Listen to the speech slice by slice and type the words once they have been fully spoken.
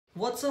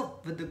What's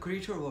up with the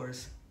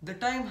Creatureverse? The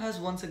time has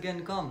once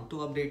again come to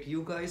update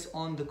you guys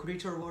on the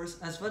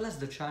Creatureverse as well as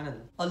the channel.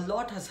 A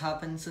lot has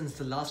happened since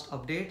the last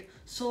update,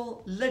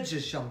 so let's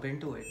just jump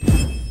into it.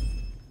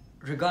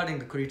 Regarding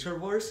the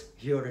Creatureverse,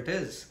 here it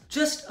is.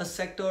 Just a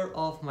sector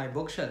of my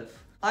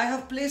bookshelf. I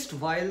have placed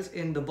vials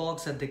in the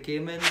box that they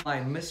came in, my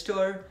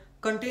mister,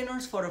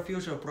 containers for a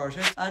future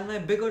project, and my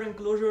bigger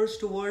enclosures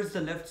towards the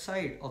left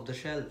side of the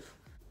shelf.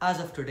 As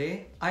of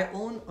today, I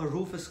own a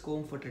Rufous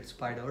comb-footed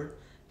spider,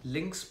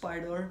 lynx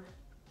spider,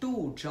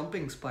 2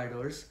 jumping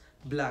spiders,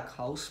 black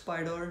house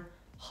spider,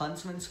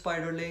 huntsman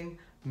spiderling,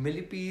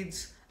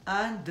 millipedes,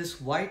 and this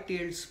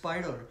white-tailed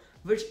spider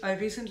which I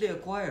recently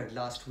acquired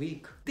last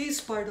week. These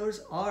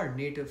spiders are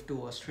native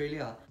to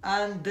Australia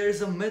and there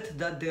is a myth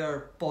that they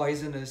are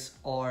poisonous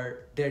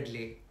or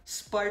deadly.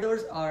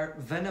 Spiders are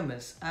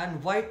venomous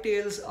and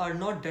whitetails are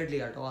not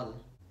deadly at all,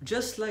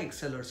 just like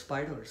cellar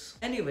spiders.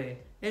 Anyway,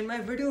 in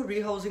my video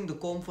rehousing the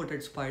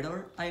comb-footed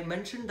spider, I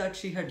mentioned that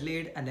she had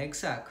laid an egg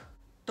sac.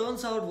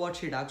 Turns out what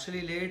she'd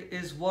actually laid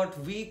is what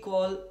we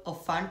call a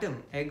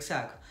phantom egg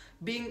sac,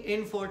 being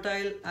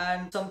infertile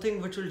and something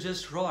which will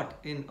just rot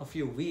in a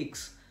few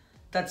weeks.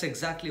 That's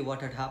exactly what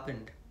had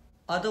happened.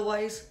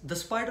 Otherwise, the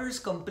spider is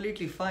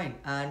completely fine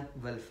and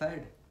well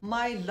fed.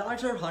 My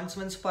larger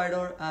huntsman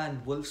spider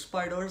and wolf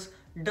spiders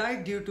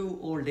died due to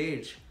old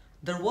age.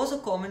 There was a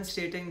comment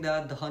stating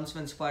that the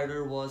huntsman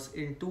spider was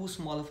in too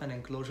small of an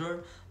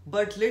enclosure,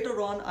 but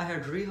later on I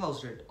had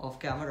rehoused it off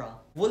camera.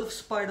 Wolf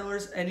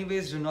spiders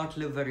anyways do not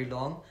live very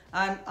long,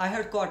 and I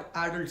had caught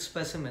adult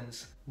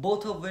specimens,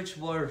 both of which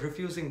were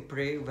refusing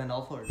prey when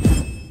offered.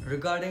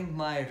 Regarding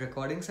my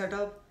recording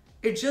setup,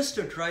 it's just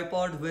a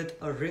tripod with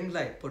a ring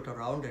light put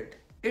around it.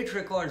 It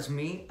records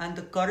me and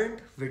the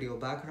current video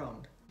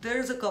background. There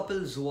is a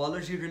couple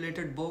zoology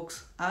related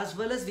books as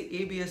well as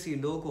the A.B.S.E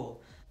logo.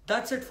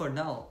 That's it for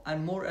now,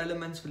 and more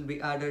elements will be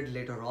added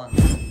later on.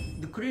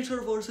 The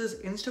Creatureverse's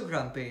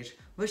Instagram page,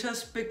 which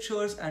has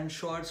pictures and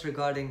shorts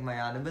regarding my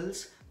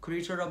animals,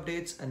 creature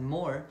updates and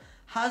more,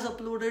 has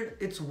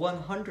uploaded its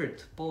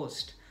 100th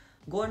post.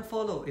 Go and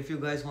follow if you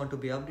guys want to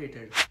be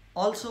updated.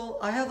 Also,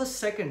 I have a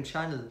second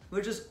channel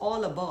which is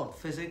all about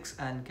physics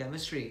and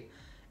chemistry.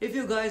 If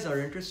you guys are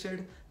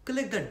interested,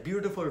 click that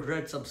beautiful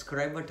red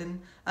subscribe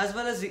button as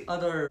well as the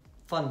other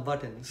fun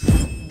buttons.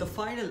 The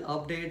final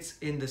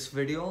updates in this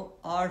video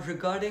are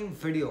regarding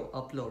video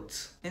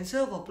uploads.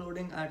 Instead of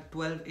uploading at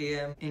 12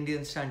 AM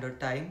Indian Standard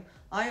Time,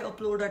 I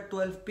upload at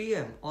 12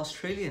 PM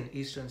Australian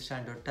Eastern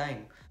Standard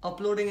Time.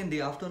 Uploading in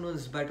the afternoon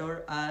is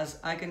better as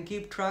I can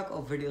keep track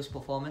of videos'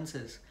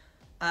 performances.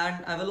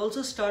 And I will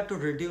also start to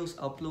reduce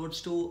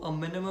uploads to a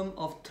minimum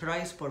of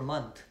thrice per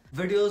month.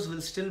 Videos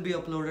will still be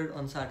uploaded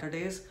on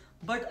Saturdays,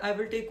 but I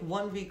will take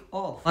 1 week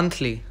off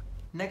monthly.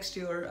 Next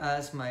year,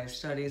 as my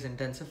studies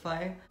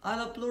intensify,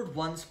 I'll upload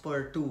once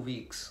per 2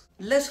 weeks.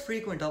 Less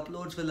frequent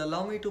uploads will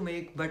allow me to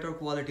make better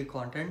quality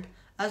content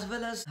as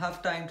well as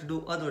have time to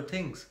do other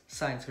things,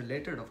 science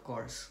related of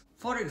course.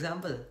 For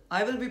example,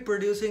 I will be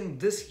producing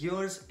this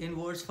year's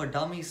Inverse for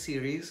Dummies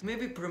series,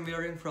 maybe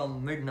premiering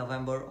from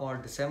mid-November or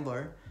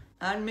December,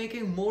 and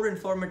making more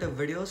informative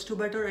videos to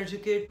better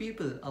educate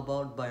people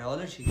about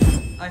biology.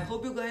 I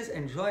hope you guys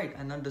enjoyed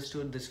and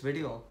understood this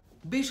video.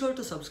 Be sure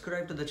to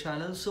subscribe to the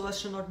channel so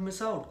as to not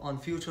miss out on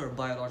future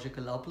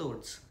biological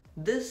uploads.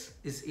 This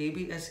is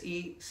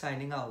A.B.S.E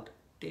signing out.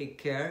 Take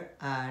care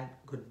and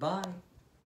goodbye.